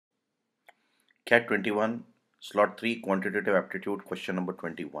CAT 21, Slot 3, Quantitative Aptitude, question number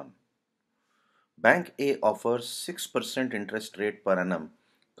 21. Bank A offers 6% interest rate per annum,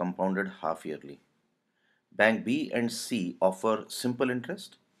 compounded half yearly. Bank B and C offer simple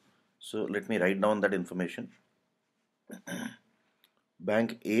interest. So let me write down that information.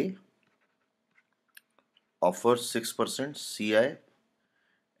 Bank A offers 6% CI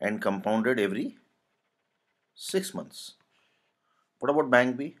and compounded every 6 months. What about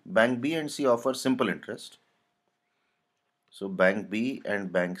Bank B? Bank B and C offer simple interest. So Bank B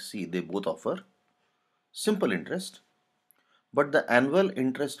and Bank C, they both offer simple interest. But the annual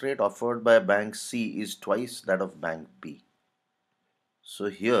interest rate offered by Bank C is twice that of Bank B. So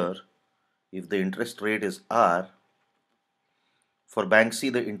here, if the interest rate is R, for Bank C,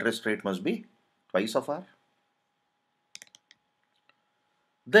 the interest rate must be twice of R.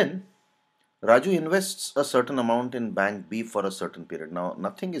 Then, Raju invests a certain amount in Bank B for a certain period. Now,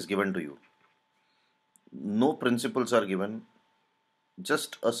 nothing is given to you. No principals are given,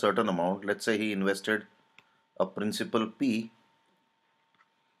 just a certain amount. Let's say he invested a principal P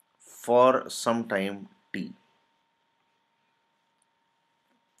for some time T.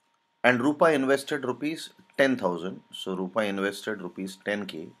 And Rupa invested rupees 10,000. So Rupa invested rupees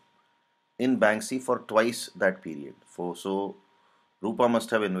 10k in Bank C for twice that period. So Rupa must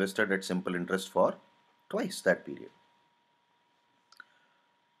have invested at simple interest for twice that period.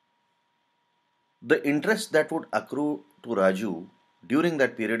 The interest that would accrue to Raju during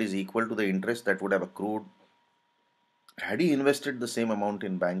that period is equal to the interest that would have accrued had he invested the same amount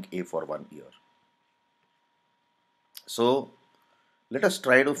in Bank A for 1 year. So let us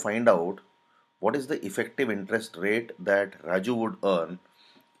try to find out what is the effective interest rate that Raju would earn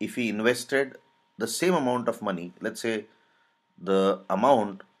if he invested the same amount of money, let's say the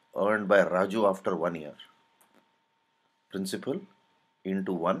amount earned by Raju after 1 year, principal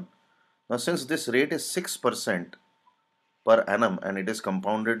into 1. Now, since this rate is 6% per annum and it is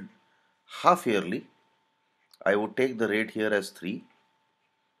compounded half yearly, I would take the rate here as 3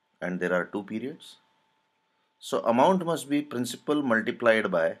 and there are 2 periods. So, amount must be principal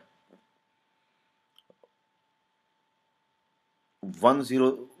multiplied by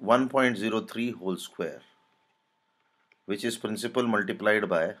 1.03 whole square, which is principal multiplied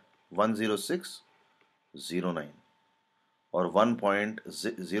by 10609 or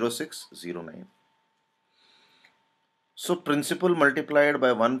 1.0609. So principal multiplied by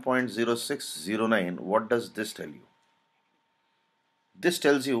 1.0609, what does this tell you? This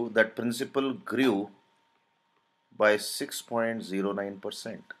tells you that principal grew by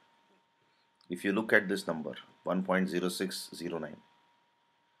 6.09%. If you look at this number, 1.0609.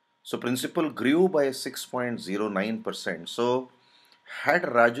 So principal grew by 6.09%. So had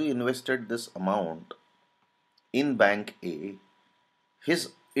Raju invested this amount in Bank A,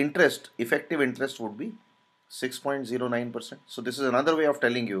 his interest, effective interest would be 6.09%. So this is another way of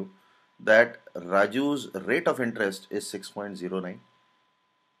telling you that Raju's rate of interest is 6.09.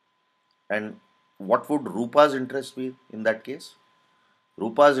 And what would Rupa's interest be in that case?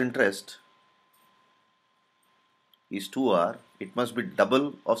 Rupa's interest is 2R. It must be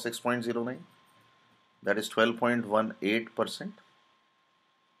double of 6.09. That is 12.18%.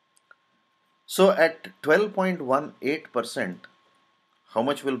 So at 12.18%, how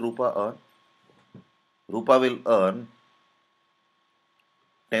much will Rupa earn? Rupa will earn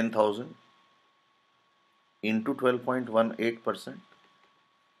 10,000 into 12.18%,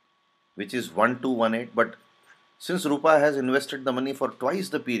 which is 1218. But since Rupa has invested the money for twice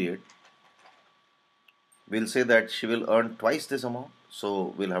the period, we'll say that she will earn twice this amount.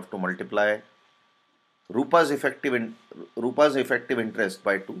 So we'll have to multiply Rupa's effective interest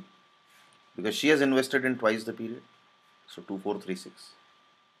by 2 because she has invested in twice the period. So 2436.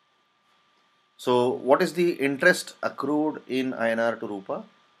 So what is the interest accrued in INR to Rupa?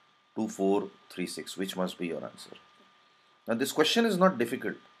 2436, which must be your answer. Now this question is not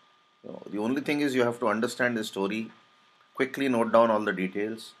difficult. The only thing is you have to understand the story, quickly note down all the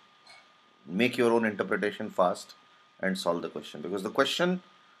details, make your own interpretation fast and solve the question, because the question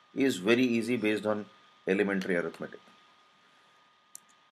is very easy based on elementary arithmetic.